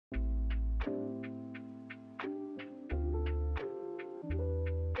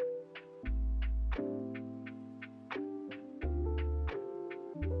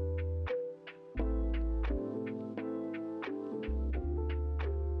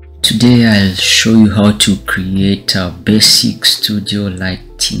Today I'll show you how to create a basic studio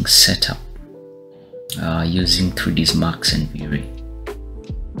lighting setup using 3ds Max and V-Ray.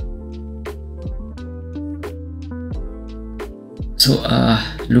 So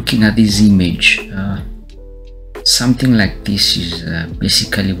looking at this image, something like this is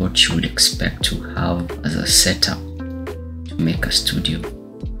basically what you would expect to have as a setup to make a studio.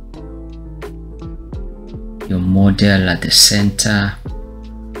 Your model at the center,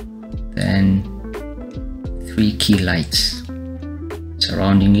 then 3 key lights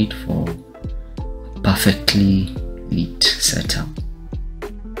surrounding it for a perfectly lit setup.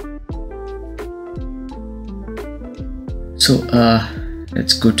 So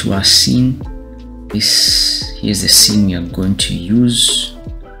let's go to our scene. Here's the scene we are going to use.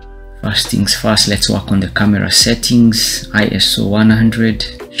 First things first, let's work on the camera settings. ISO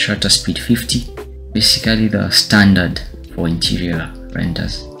 100, shutter speed 50, basically the standard for interior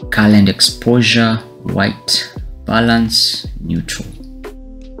renders. Color and exposure, white, balance, neutral.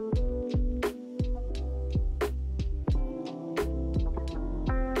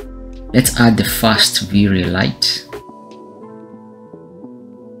 Let's add the first V-Ray light.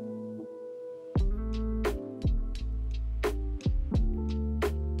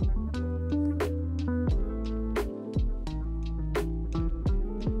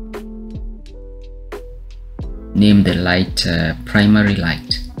 Name the light primary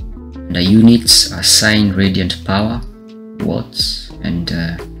light. The units assign radiant power, watts, and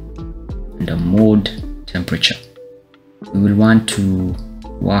the mode temperature. We will want to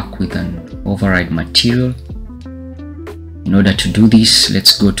work with an override material. In order to do this,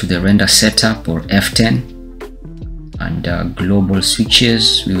 let's go to the render setup or F10, and global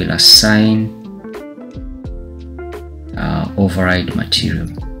switches. We will assign override material.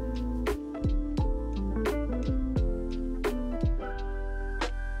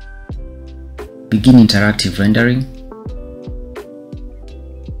 Begin interactive rendering.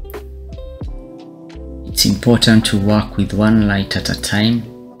 It's important to work with one light at a time.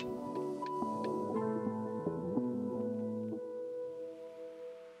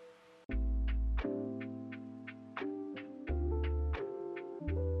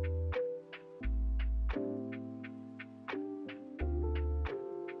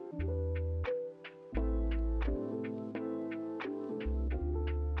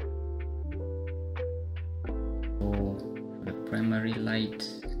 For the primary light,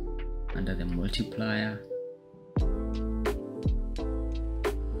 under the multiplier,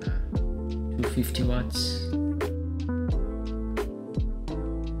 250 watts.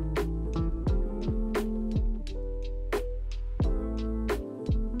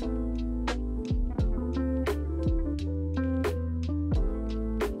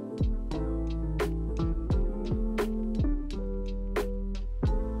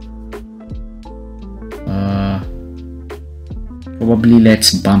 Probably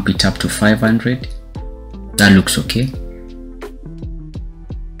let's bump it up to 500. That looks okay.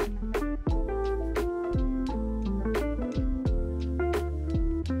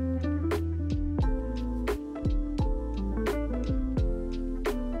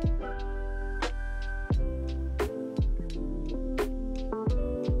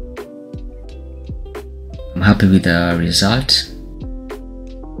 I'm happy with the result.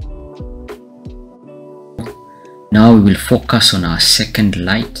 Now we will focus on our second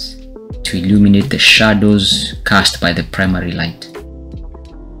light to illuminate the shadows cast by the primary light.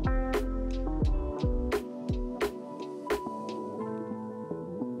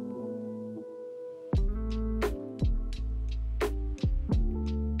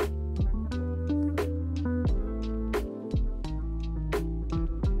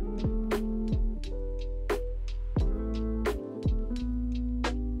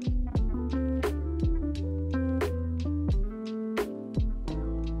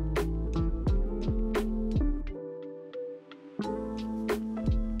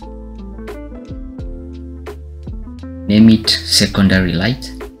 Name it secondary light.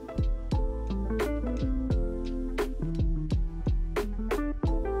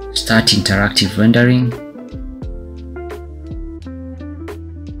 Start interactive rendering.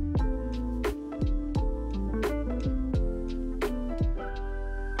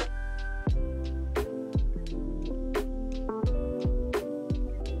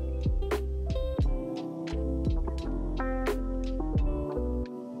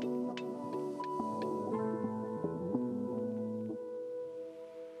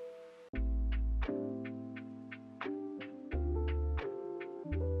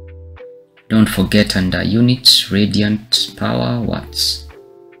 Don't forget under units, radiant power, watts.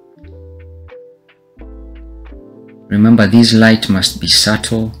 Remember, this light must be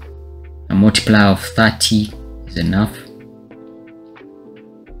subtle A multiplier of 30 is enough.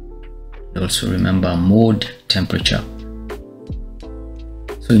 Also remember mode, temperature.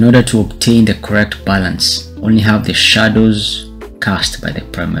 So in order to obtain the correct balance, only have the shadows cast by the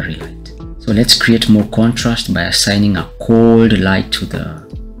primary light. So let's create more contrast by assigning a cold light to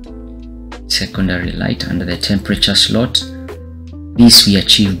the secondary light under the temperature slot. This we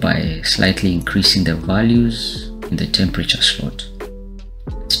achieve by slightly increasing the values in the temperature slot.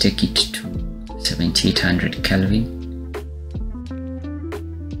 Let's take it to 7800 Kelvin.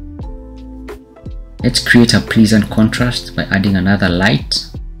 Let's create a pleasant contrast by adding another light.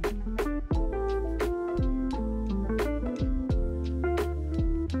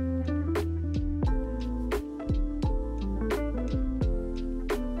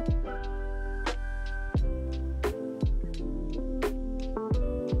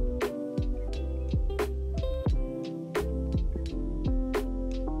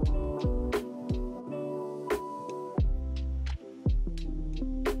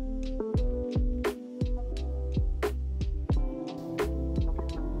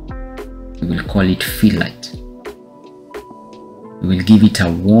 We will call it fill light. We will give it a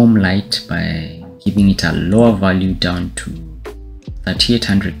warm light by giving it a lower value down to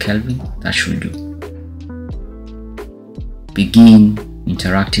 3800 Kelvin. That should do. Begin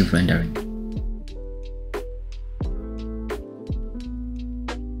interactive rendering.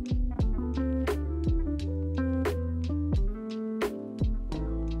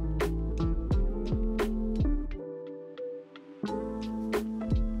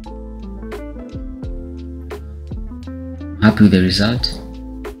 Happy with the result.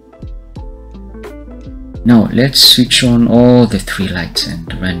 Now let's switch on all the 3 lights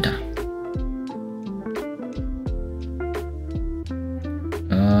and render.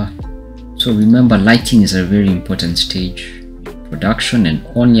 So remember, lighting is a very important stage in production, and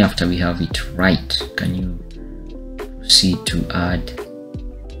only after we have it right can you proceed to add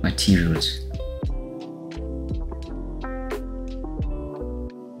materials.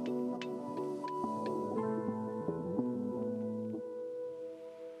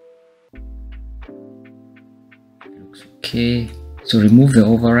 Okay, so remove the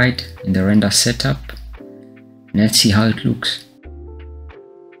override in the render setup. Let's see how it looks.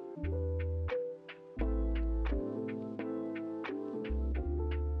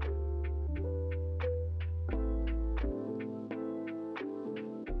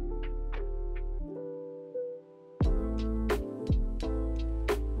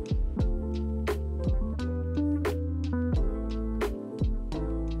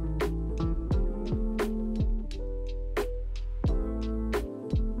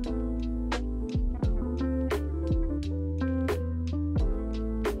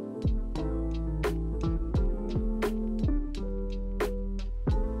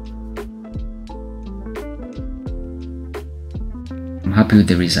 I'm happy with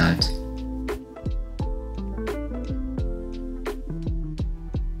the result.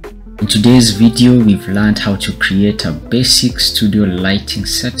 In today's video, we've learned how to create a basic studio lighting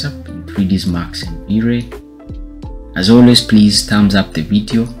setup in 3ds Max and V-Ray. As always, please thumbs up the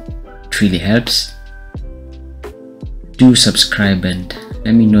video, it really helps. Do subscribe and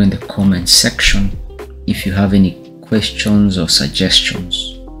let me know in the comments section if you have any questions or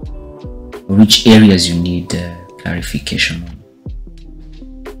suggestions, or which areas you need clarification on.